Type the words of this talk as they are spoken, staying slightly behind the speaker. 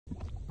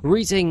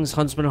Greetings,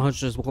 Huntsman and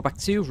Huntresses. Welcome back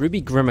to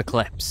Rwby Grimm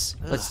Eclipse.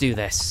 Let's do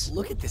this.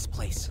 Look at this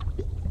place.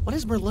 What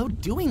is Merlot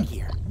doing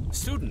here?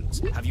 Students,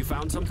 have you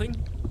found something?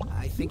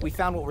 I think we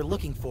found what we're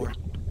looking for.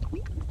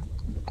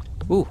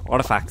 Ooh,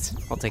 artifact.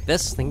 I'll take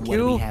this, thank you. What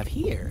do we have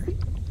here?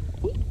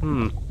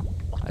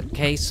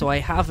 Okay, so I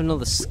have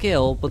another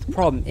skill, but the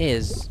problem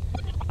is,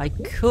 I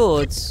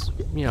could,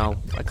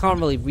 I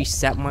can't really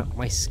reset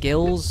my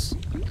skills.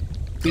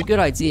 Be a good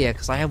idea,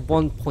 because I have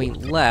 1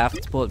 point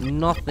left, but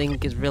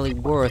nothing is really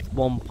worth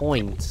 1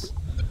 point.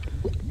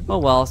 Oh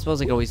well, I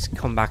suppose I can always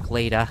come back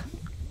later.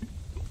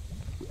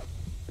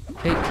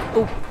 Okay,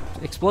 oh,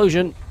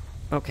 explosion.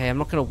 Okay, I'm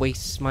not gonna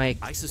waste my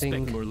I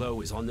suspect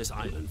Merlot is on this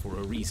island for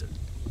a reason.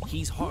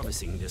 He's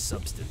harvesting this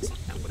substance,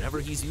 and whatever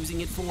he's using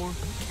it for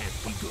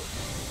can't be good.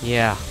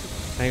 Yeah.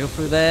 Can I go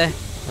through there?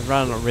 I'd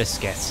rather not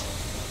risk it.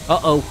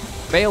 Uh-oh.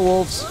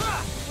 Beowulfs.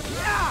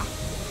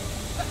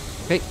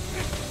 Okay.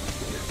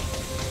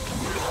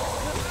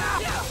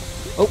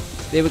 Oh,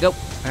 there we go.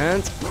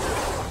 And...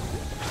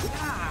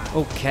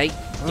 okay.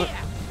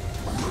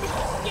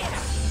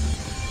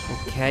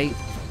 Okay.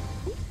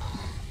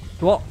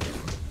 What?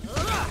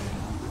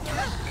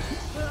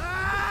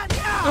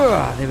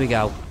 There we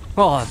go.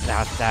 Oh,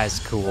 that is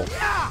cool.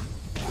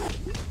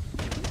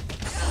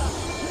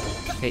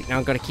 Okay, now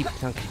I gotta keep...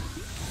 okay.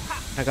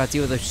 I gotta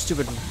deal with those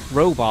stupid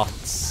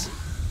robots.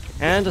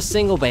 And a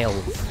single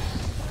Beowulf.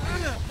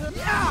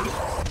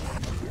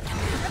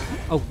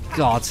 Oh,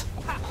 God.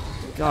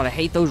 God, I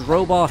hate those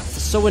robots. They're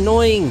so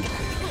annoying.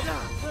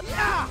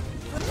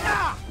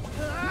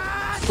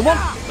 Come on.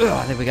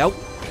 Ugh, there we go.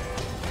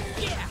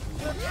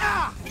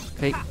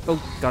 Okay.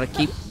 Oh, gotta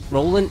keep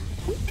rolling.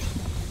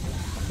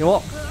 You know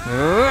what?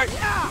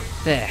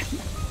 There.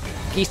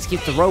 Keys to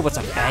keep the robots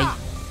at bay.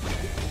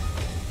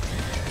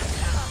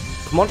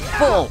 Come on,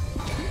 fall!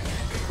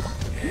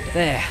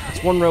 There,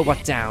 that's one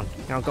robot down.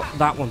 Now I've got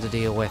that one to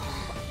deal with.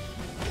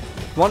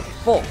 Come on,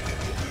 fall!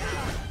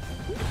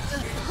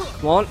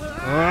 Come on.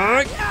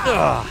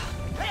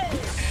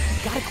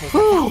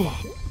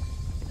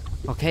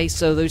 Okay,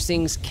 so those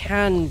things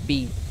can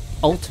be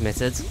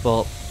ultimated,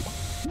 but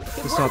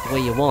it's not the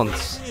way you want.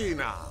 Hey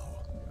now,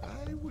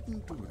 I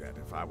wouldn't do that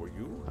if I were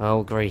you.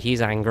 Oh great,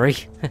 he's angry.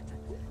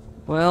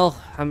 Well,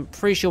 I'm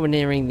pretty sure we're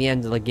nearing the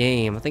end of the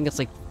game. I think it's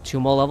like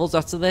 2 more levels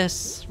after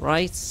this,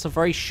 right? It's a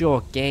very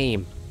short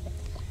game.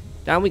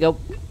 Down we go.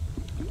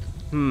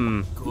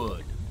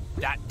 Good.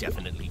 That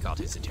definitely got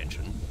his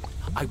attention.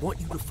 I want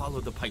you to follow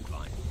the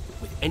pipeline.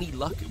 With any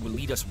luck, it will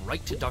lead us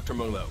right to Dr.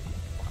 Merlot.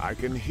 I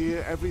can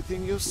hear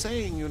everything you're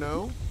saying, you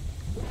know.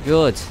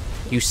 Good.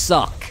 You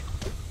suck.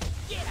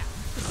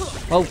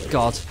 Oh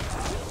god.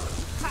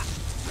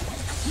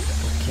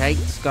 Okay,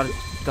 just gotta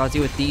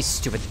deal with these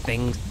stupid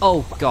things.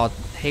 Oh god,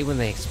 I hate when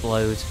they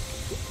explode.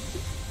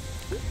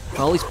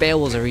 Well, at least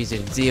Beowulfs are easy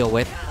to deal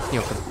with.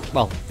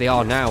 Well, they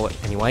are now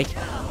anyway.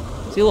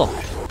 See, look.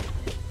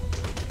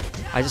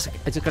 I just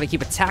gotta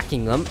keep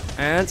attacking them,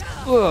 and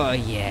oh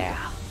yeah.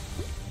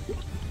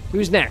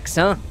 Who's next,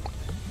 huh?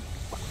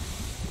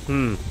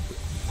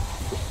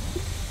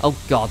 Oh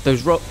god,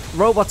 those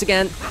robots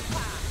again.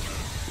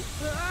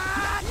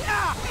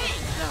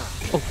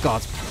 Oh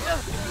god.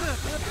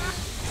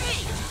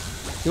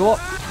 You know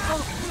what?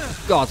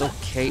 God,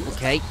 okay.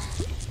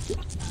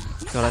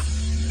 Gotta...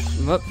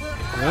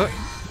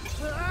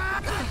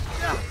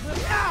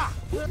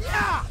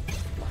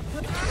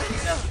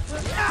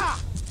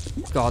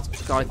 God,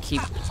 gotta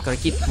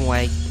keep them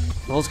away.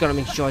 I also gotta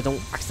make sure I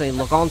don't accidentally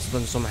look onto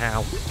them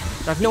somehow.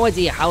 I have no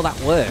idea how that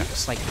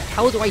works. Like,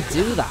 how do I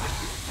do that?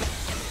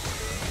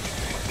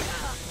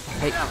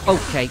 Hey,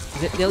 okay.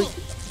 Is it nearly...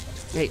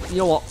 Hey, you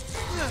know what?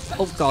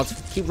 Oh god,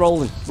 keep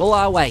rolling. Roll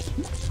our way.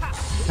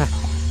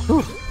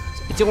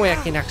 It's the only way I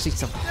can actually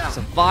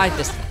survive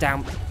this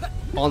damn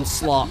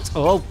onslaught.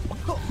 Oh,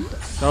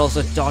 gotta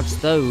also dodge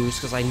those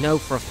because I know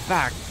for a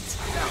fact.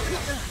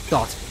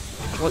 God,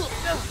 what?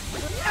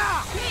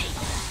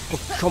 Oh,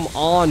 come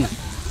on,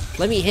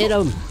 let me hit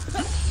him.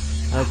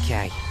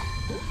 Okay.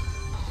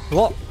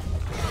 What?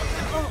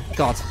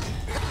 God.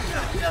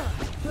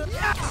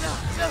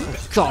 Oh,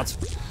 God.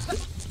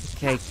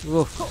 Okay.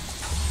 Oof.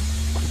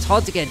 It's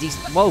hard to get these.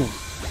 Whoa.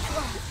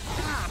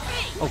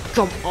 Oh,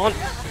 come on.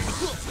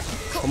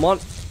 Come on.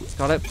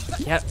 Gotta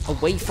get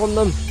away from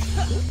them.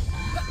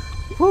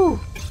 Whew.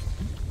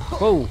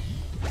 Whoa.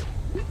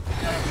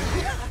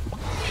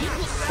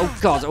 Oh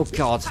god, oh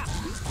god.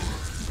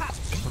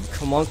 Oh,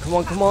 come on.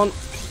 Come on.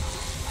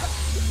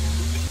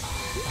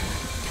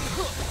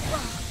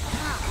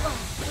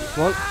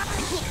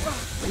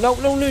 No.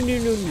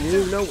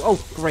 Oh,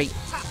 great.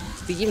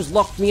 The game's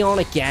locked me on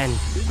again.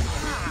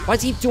 Why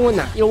does he keep doing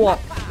that? You know what?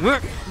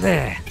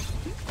 There.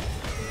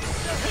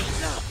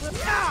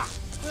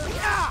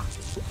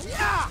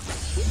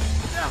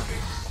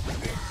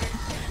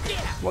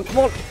 Come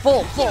on,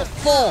 fall!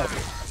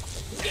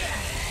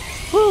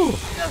 Whew.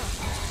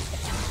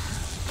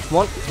 Come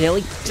on,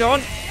 nearly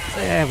done.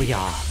 There we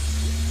are.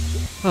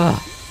 Oh,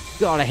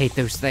 God, I hate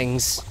those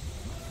things.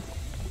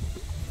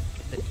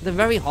 They're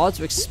very hard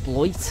to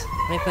exploit,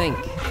 I think.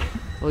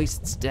 At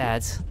least it's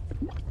dead.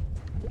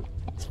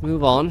 Let's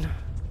move on.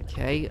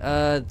 Okay,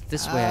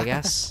 this way, I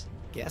guess.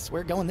 Guess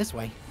we're going this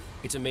way.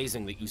 It's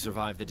amazing that you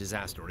survived the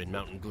disaster in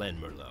Mountain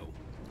Glen, Merlot.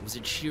 Was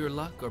it sheer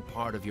luck or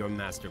part of your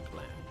master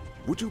plan?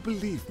 Would you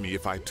believe me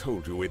if I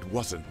told you it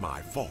wasn't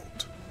my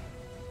fault?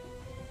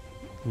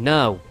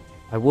 No,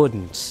 I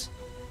wouldn't.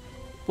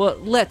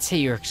 But let's hear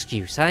your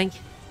excuse, eh?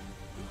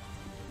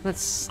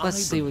 Let's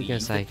see what you're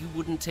gonna say. You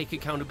wouldn't take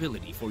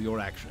accountability for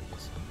your actions.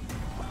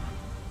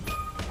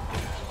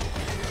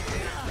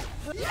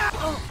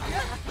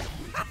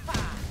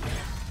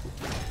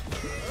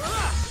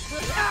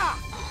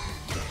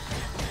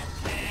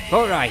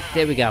 Alright,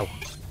 there we go.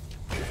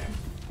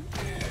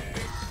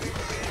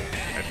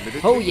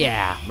 Admittedly, Oh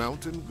yeah.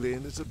 Mountain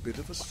Glen is a bit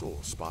of a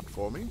sore spot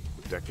for me.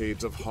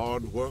 Decades of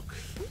hard work,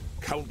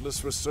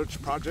 countless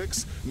research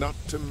projects, not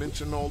to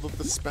mention all of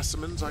the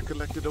specimens I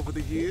collected over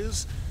the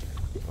years,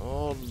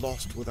 all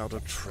lost without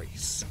a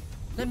trace.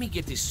 Let me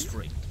get this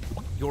straight.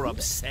 You're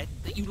upset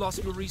that you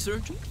lost your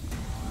research?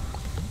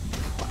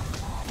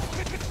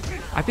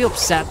 I'd be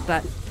upset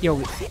that, you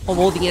know, of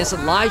all the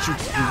innocent lives you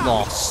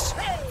lost.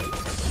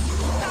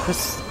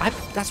 Because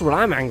that's what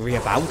I'm angry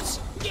about.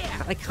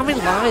 Like, how many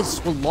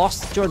lives were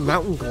lost during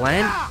Mountain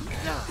Glen?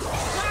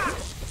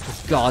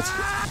 Oh god.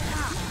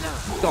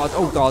 God,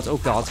 oh god, oh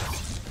god.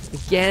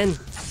 Again?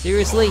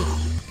 Seriously?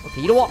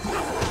 Okay, you know what?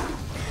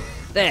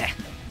 There.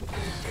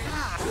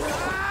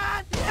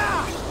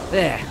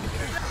 There.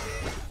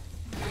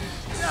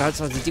 That's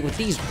how to deal with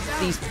these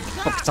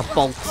buckets of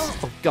bolts.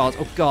 Oh god,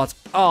 oh god.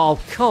 Oh,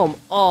 come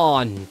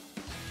on.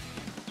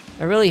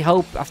 I really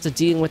hope after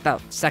dealing with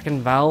that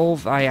second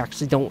valve, I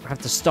actually don't have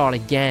to start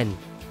again.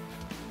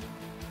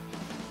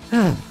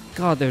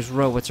 God, those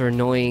robots are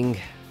annoying.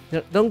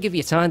 They don't give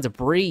you time to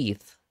breathe.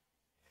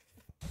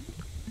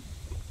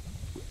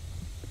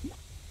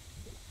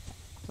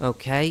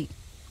 Okay.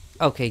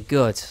 Okay,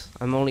 good.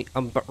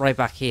 I'm right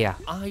back here.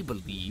 I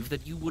believe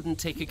that you wouldn't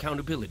take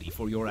accountability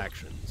for your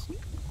actions.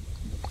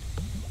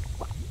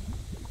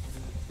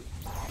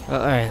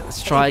 Alright,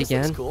 let's try This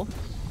again. looks cool.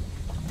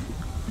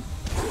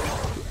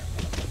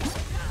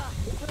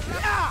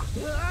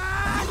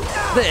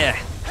 There.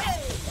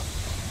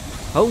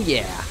 Oh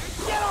yeah.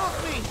 Get off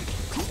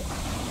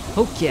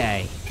me!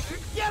 Okay.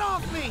 Get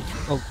off me!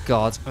 Oh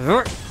god.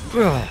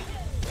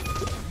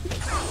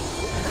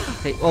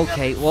 Okay,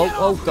 okay. Whoa,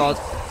 oh god.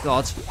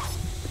 God.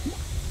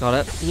 Got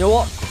it. You know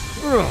what?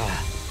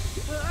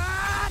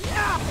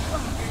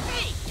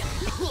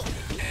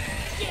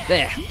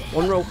 There.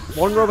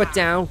 One robot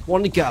down,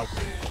 one to go.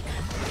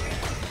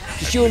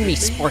 Just you and me,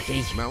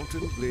 Sparky.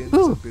 Mountain Glen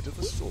is a bit of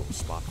a sore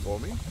spot for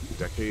me.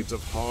 Decades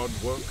of hard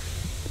work,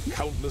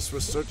 countless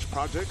research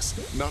projects,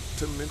 not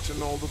to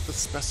mention all of the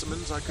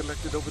specimens I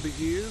collected over the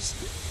years,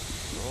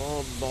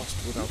 all lost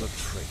without a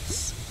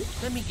trace.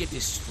 Let me get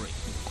this straight.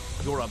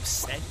 You're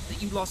upset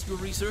that you lost your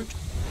research?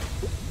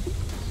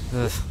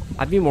 Ugh,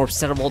 I'd be more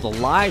upset of all the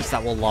lives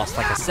that were lost,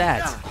 like I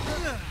said.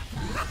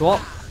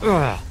 Well,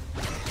 ugh.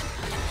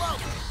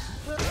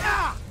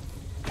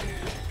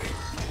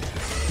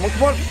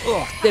 Come on.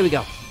 Ugh, there we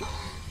go.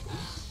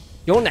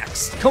 You're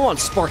next. Come on,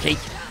 Sparky.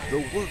 The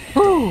work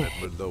done at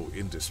Merlot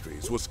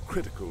Industries was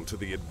critical to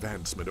the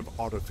advancement of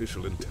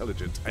artificial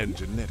intelligence and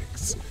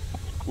genetics.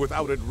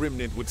 Without it,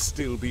 Remnant would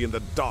still be in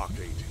the Dark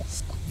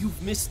Ages.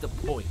 You've missed the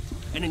point.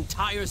 An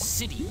entire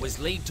city was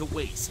laid to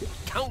waste.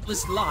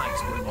 Countless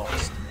lives were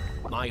lost.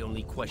 My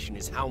only question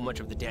is how much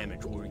of the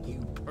damage were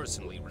you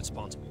personally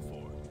responsible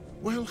for?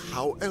 Well,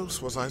 how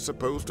else was I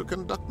supposed to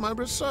conduct my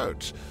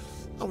research?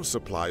 Our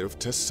supply of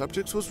test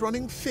subjects was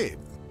running thin.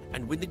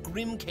 And when the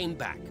Grimm came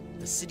back,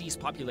 the city's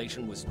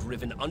population was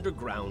driven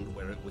underground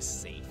where it was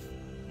safe.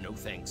 No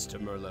thanks to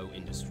Merlot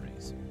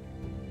Industries.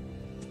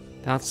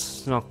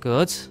 That's not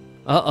good.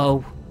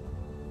 Uh-oh.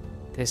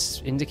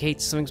 This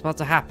indicates something's about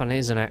to happen,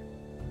 isn't it?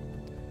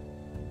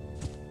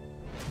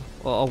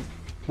 Uh-oh.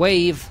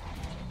 Wave.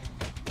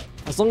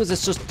 As long as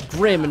it's just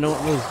Grimm and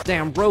not those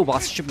damn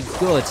robots, it should be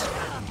good.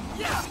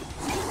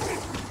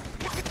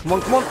 Come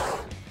on, come on.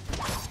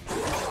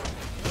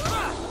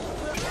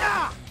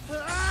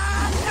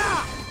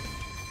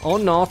 Or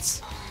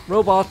not.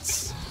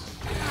 Robots.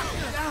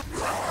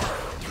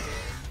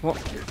 What?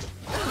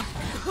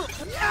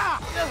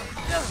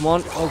 Come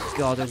on. Oh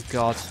god, oh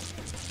god.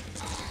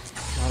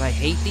 God, I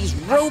hate these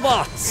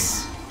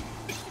robots!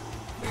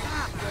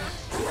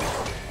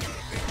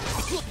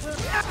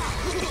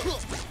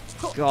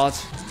 God.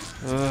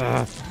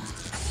 Ugh.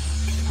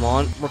 Come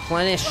on,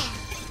 replenish.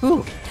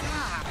 Whew.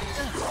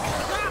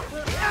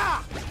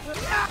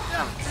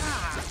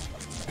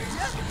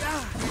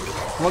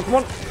 Come on, come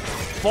on.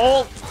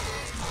 Fall.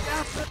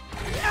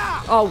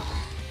 Oh,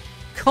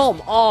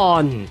 come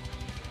on.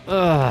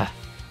 Ugh.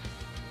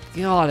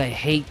 God, I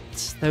hate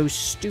those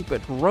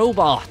stupid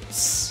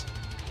robots.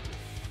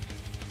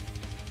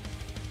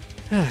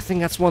 I think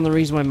that's one of the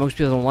reasons why most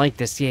people don't like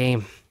this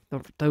game.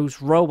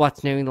 Those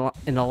robots in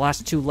the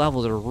last two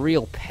levels are a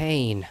real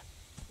pain.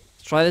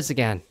 Let's try this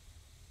again.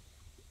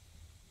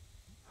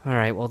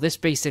 Alright, well this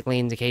basically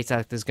indicates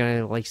that there's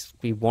gonna at least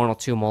be one or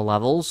two more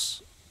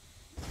levels.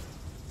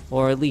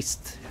 Or at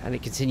least, a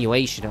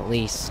continuation at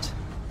least.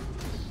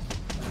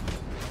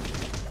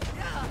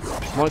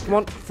 Come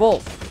on,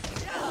 fall!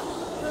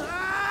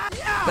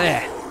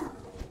 There!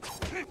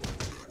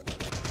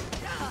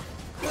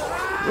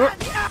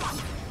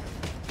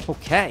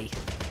 Okay.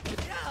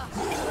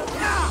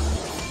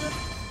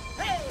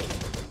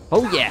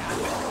 Oh yeah!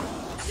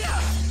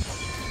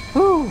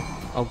 Whew!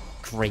 Oh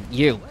great,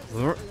 you!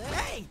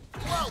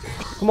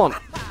 Come on!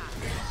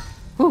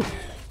 Whew!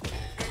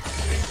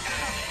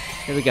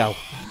 Here we go.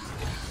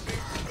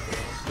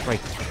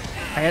 Great.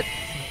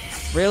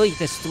 Really?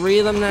 There's 3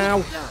 of them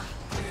now?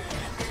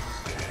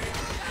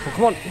 Oh,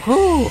 come on!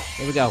 Whew!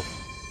 Here we go.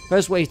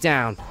 First wave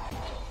down.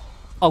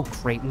 Oh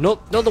great,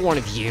 another one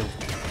of you!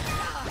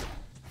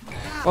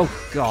 Oh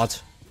god.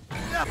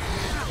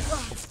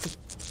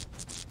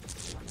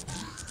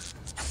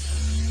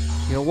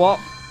 You know what?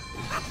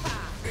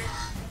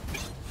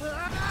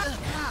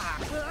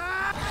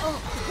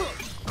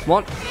 Come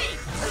on.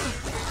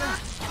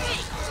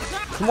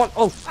 Come on.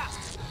 Oh.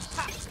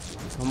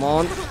 Come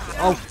on.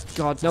 Oh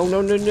god, no.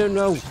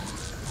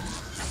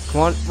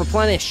 Come on,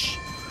 replenish.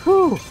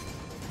 Whew.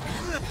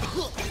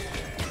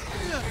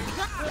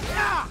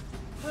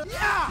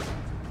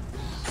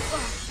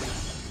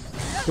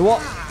 You know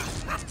what?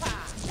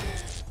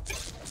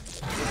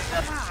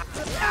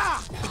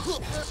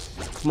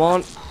 Come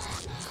on.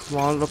 Come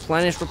on,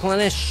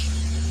 replenish.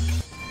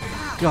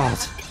 God.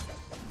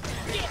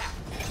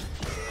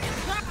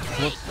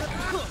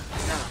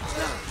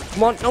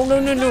 Come on.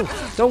 No.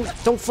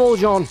 Don't fall,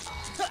 John.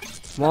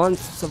 Come on,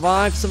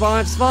 survive.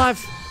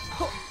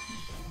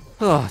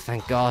 Oh,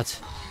 thank God.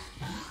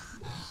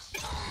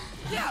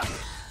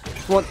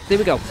 Come on, there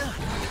we go.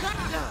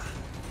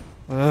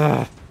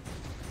 Ugh.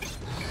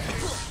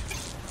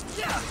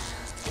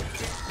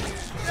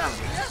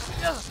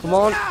 Come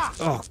on.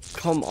 Oh,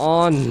 come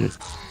on.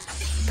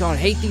 God, I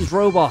hate these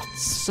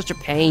robots. Such a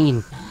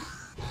pain.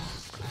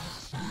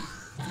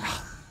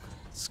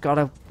 Just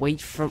gotta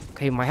wait for...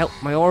 Okay, my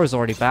aura's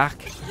already back.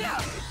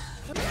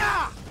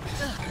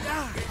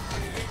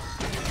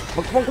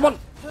 Come on.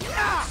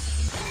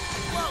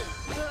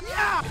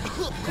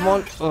 Come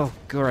on. Oh,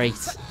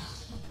 great.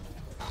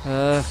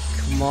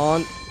 Come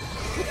on.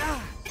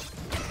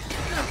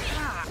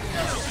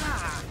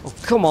 Oh,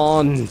 come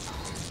on.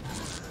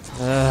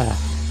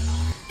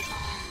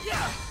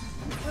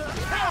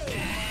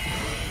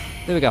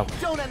 There we go.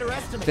 Don't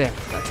underestimate. There,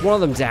 that's one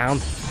of them down.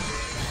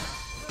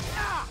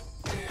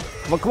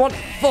 Come on,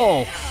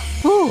 fall.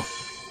 Whew.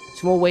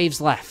 2 more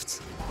waves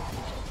left.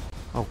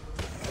 Oh.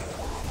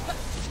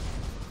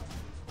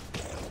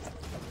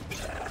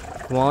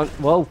 Come on,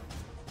 whoa.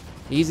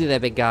 Easy there,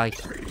 big guy.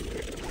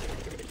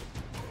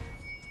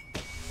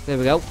 There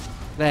we go.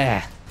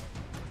 There.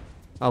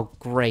 Oh,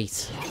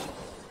 great.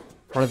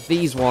 One of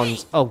these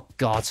ones. Oh,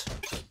 God.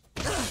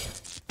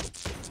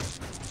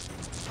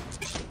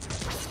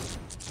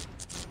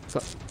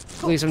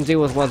 At least I'm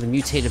dealing with one of the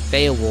mutated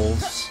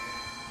Beowulfs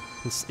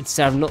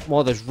instead of not more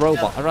of those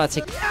robots. I'd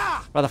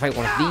rather fight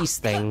one of these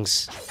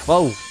things.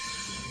 Whoa!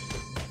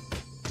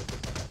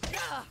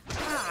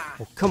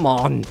 Oh, come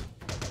on!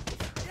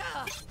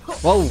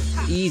 Whoa!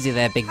 Easy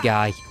there, big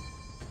guy.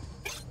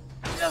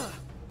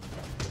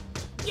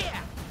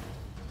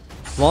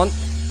 Come on!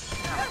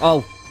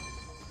 Oh!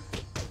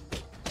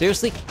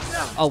 Seriously?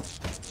 Oh!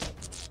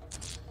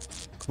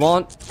 Come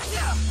on!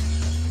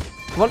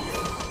 Come on!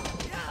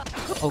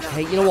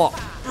 Okay, you know what?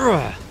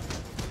 Ugh.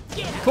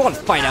 Come on,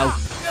 Fido!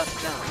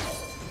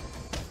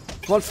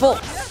 Come on, full!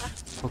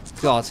 Oh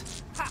god.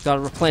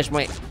 Gotta replenish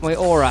my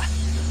aura.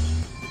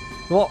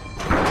 What?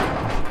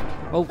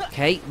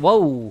 Okay,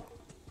 whoa!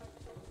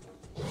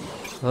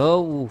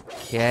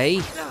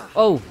 Okay.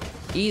 Oh,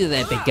 easy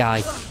there, big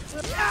guy.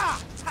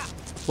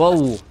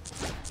 Whoa.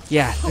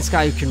 Yeah, this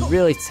guy can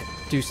really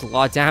do a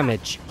lot of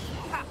damage.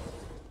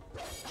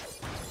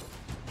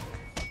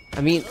 I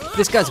mean,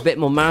 this guy's a bit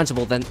more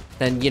manageable than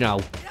you know,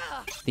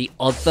 the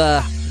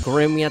other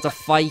Grimm we had to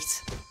fight.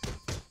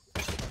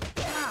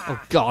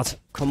 Oh god,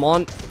 come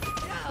on.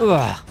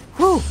 Ugh.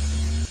 Whew.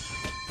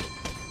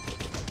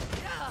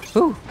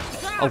 Whew.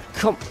 Oh,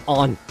 come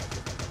on.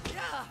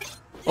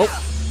 Oh,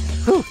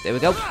 whew. There we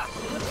go.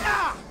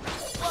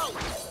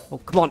 Oh,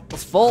 come on,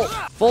 let's fall.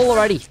 Fall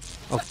already.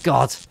 Oh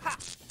god.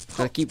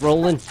 Gotta keep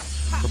rolling.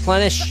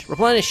 Replenish.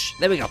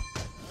 There we go.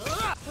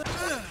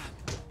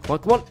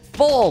 Come on,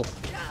 fall.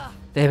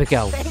 There we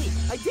go. Hey,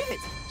 I did it.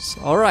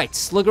 Alright,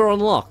 Slugger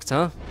unlocked,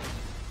 huh?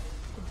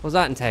 What does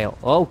that entail?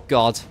 Oh,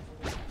 God.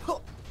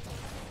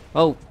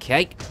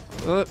 Okay.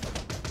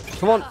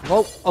 Come on.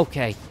 Whoa,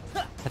 okay.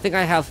 I think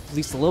I have at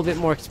least a little bit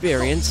more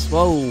experience.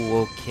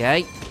 Whoa,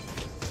 okay.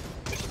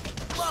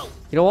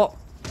 You know what?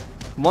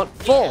 Come on,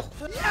 fall!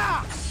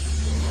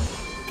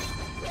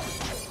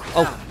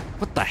 Oh,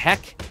 what the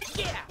heck?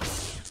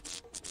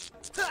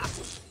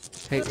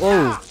 Okay,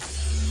 whoa.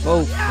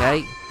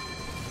 Okay.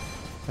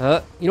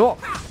 You know what?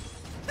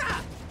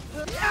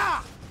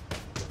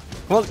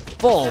 Come on,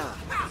 fall!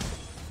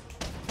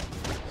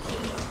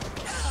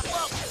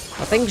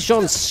 I think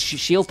Jean's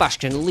shield bash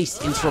can at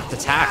least interrupt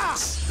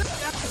attacks.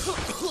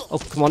 Oh,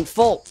 come on,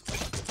 fall.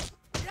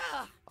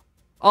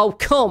 Oh,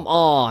 come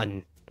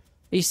on.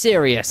 Are you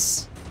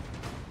serious?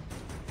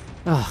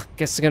 Oh,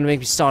 guess they're gonna make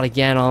me start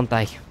again, aren't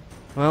they?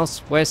 Well,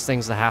 worse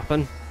things to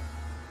happen.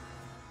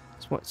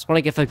 It's what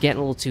I get for getting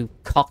a little too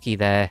cocky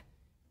there.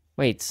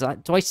 Wait,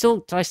 do I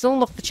still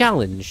unlock the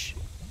challenge?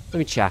 Let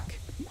me check.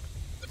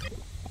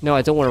 No,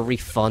 I don't want a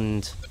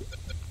refund.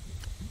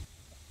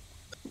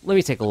 Let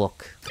me take a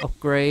look.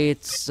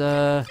 Upgrades,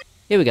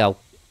 here we go.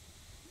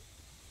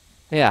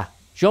 Yeah.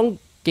 John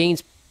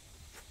gains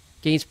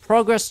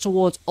progress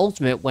towards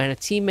ultimate when a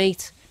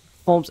teammate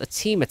performs a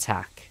team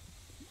attack.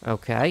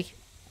 Okay.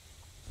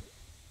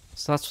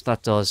 So that's what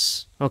that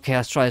does. Okay,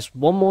 let's try this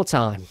one more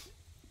time.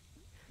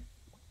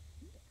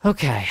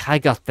 Okay, I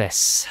got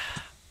this.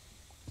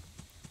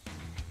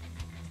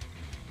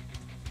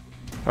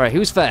 Alright,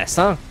 who's first,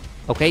 huh?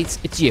 Okay,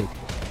 it's you.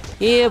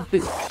 Here,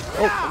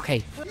 oh,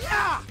 okay.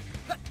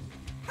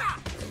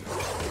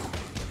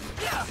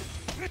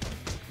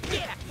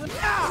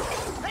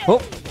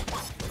 Oh.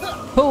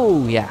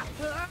 Oh, yeah.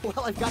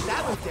 Well, I've got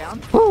that one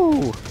down.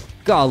 Oh,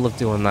 God, I love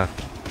doing that.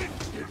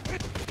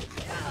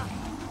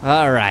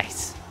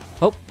 Alright.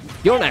 Oh,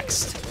 you're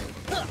next.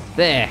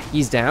 There,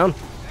 he's down.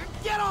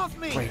 Get off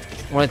me! Wait,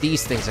 one of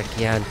these things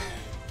again.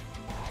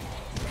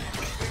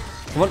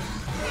 Come on.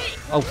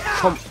 Oh,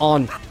 come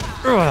on.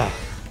 Ugh.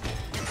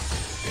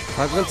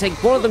 I'm gonna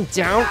take one of them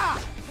down.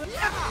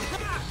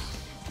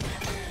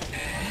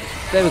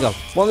 There we go.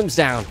 One of them's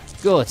down.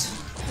 Good.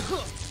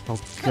 Oh,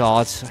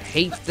 God. I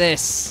hate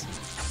this.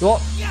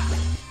 What?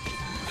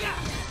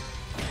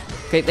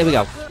 Okay, there we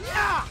go.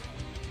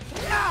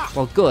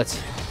 Well, good.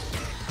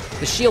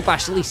 The shield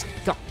bash at least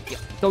got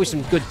me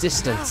some good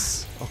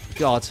distance. Oh,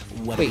 God.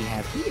 What do we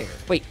have here?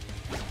 Wait.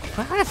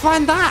 How did I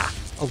find that?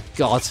 Oh,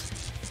 God.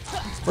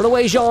 Run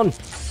away, Jean.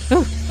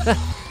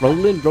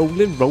 Rolling,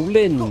 rolling,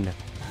 rolling.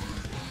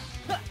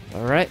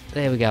 Alright,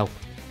 there we go.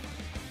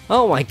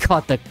 Oh, my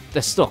God.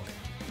 They're stuck.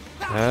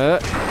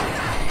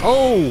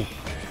 Oh!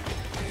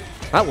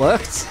 That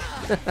worked.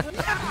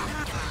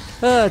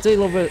 I do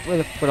love it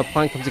when a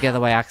plan comes together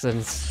by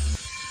accident.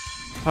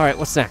 Alright,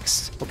 what's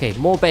next? Okay,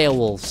 more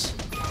Beowulfs.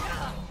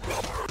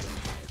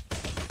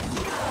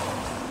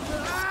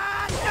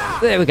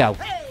 There we go.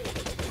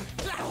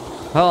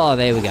 Oh,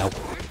 there we go.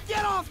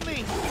 Get off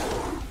me!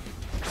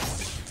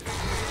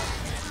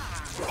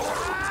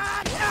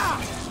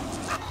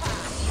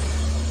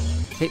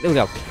 Okay, there we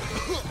go.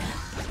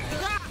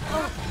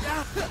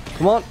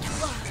 Come on.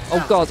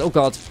 Oh, God, oh,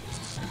 God.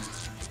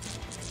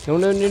 No,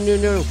 no, no, no,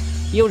 no.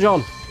 Heal,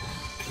 John.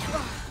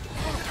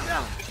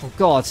 Oh,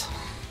 God.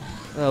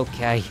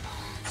 Okay.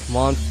 Come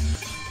on.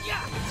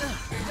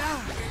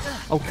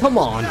 Oh, come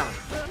on.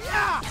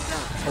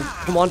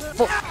 Oh, come on.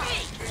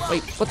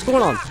 Wait, what's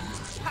going on?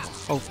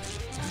 Oh,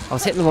 I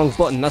was hitting the wrong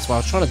button. That's why I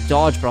was trying to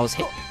dodge, but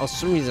for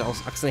some reason I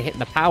was accidentally hitting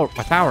my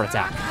power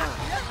attack.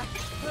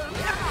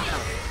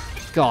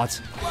 God.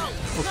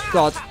 Oh,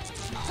 God.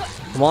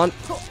 Come on.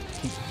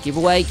 Give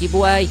away, give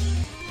away.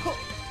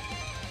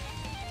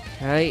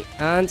 Okay,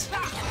 and...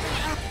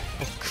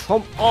 Oh,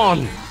 come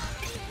on!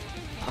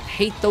 I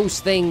hate those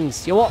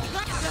things. You know what?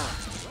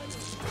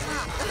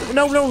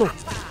 No, no, no.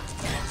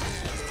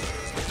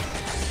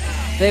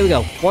 There we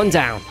go. One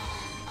down.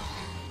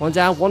 One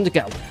down, one to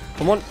go.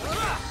 Come on.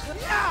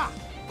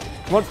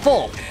 Come on,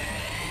 fall.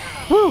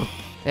 Whew.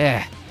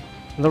 There.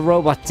 And the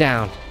robot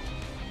down.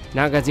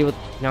 Now I gotta deal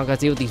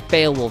with these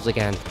Beowulfs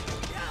again.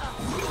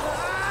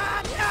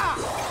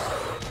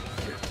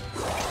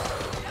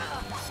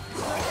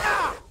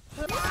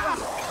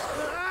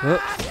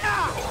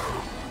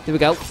 Here we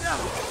go.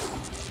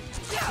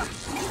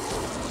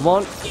 Come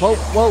on. Whoa,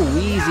 whoa,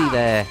 easy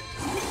there.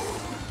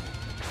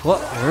 What?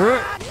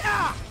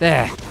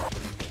 There.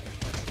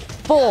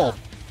 Fall.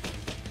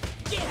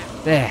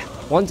 There.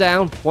 One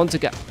down, one to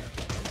go.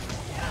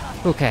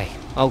 Okay.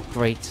 Oh,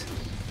 great.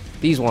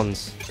 These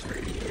ones.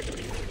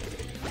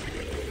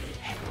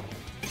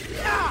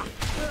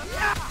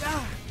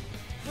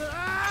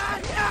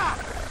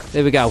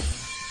 There we go.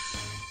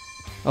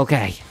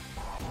 Okay.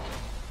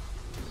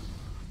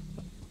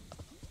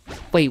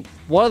 Wait,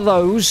 what are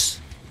those?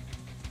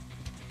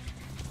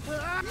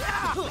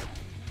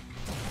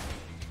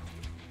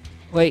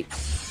 Wait,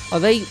 are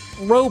they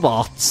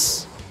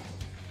robots?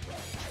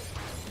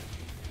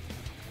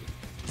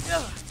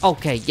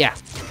 Okay, yeah.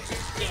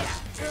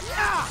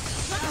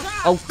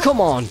 Oh,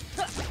 come on.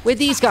 Where'd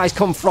these guys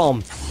come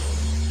from?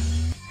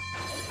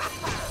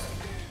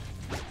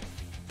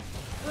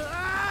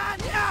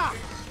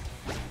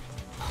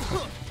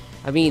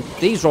 I mean,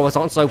 these robots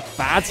aren't so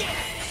bad.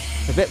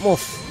 They're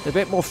a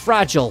bit more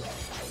fragile.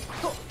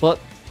 But,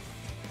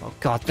 oh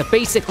God, they're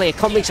basically a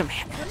combination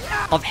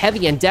of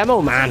Heavy and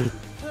Demo Man.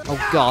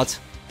 Oh God.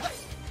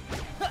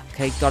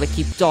 Okay, gotta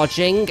keep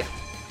dodging.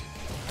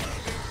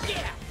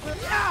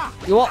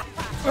 You what?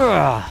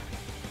 Ugh.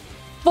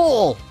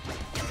 Fall!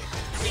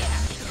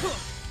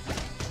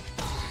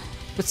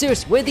 But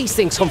seriously, where these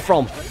things come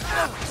from?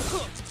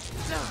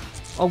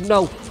 Oh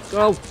no,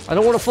 no, I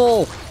don't want to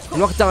fall. I'm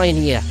not dying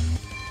here.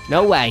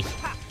 No way.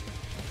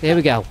 There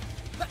we go.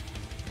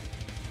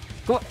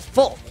 Come on,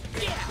 fall!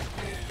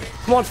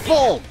 Come on,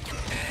 fall!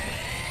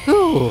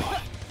 Whew.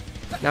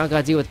 Now I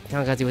gotta deal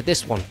with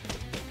this one.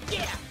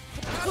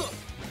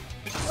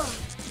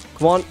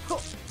 Come on.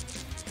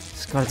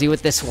 Just gotta deal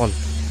with this one.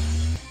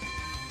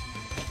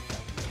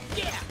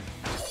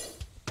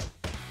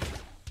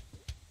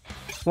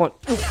 Come on.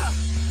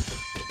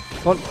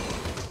 Come on.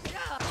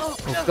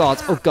 Oh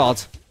god, oh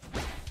god.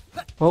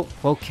 Oh,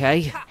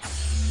 okay.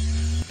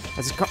 I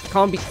just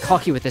can't be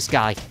cocky with this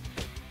guy.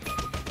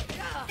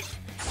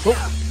 Oh,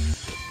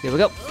 there we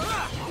go.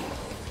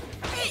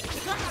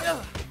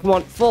 Come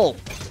on, fall.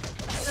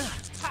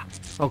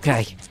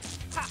 Okay.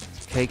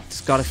 Okay,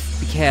 just gotta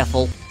be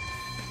careful.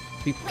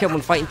 Be careful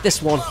when fighting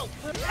this one.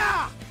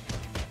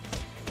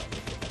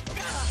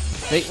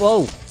 Hey,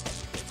 whoa.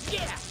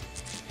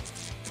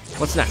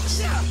 What's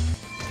next?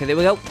 Okay, there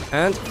we go.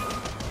 And...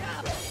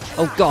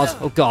 oh god,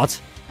 oh god.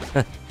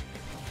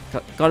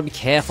 Gotta be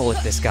careful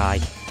with this guy.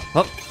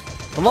 Oh,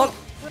 come on.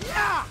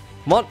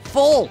 Come on,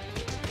 fall.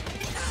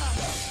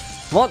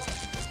 Come on.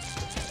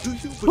 Do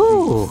you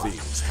believe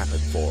things happen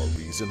for a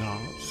reason,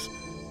 Oz?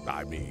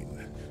 I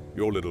mean,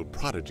 your little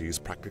prodigies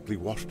practically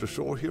washed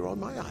ashore here on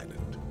my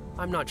island.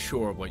 I'm not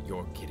sure what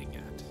you're getting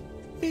at.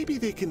 Maybe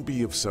they can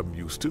be of some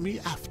use to me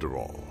after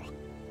all.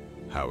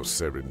 How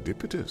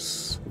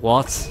serendipitous.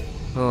 What?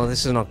 Oh,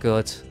 this is not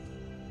good.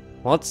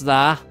 What's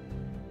that?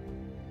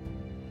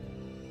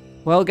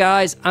 Well,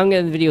 guys, I'm going to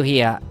end the video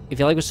here. If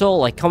you like what I saw,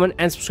 like, comment,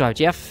 and subscribe,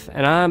 Jeff,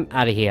 and I'm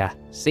out of here.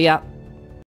 See ya.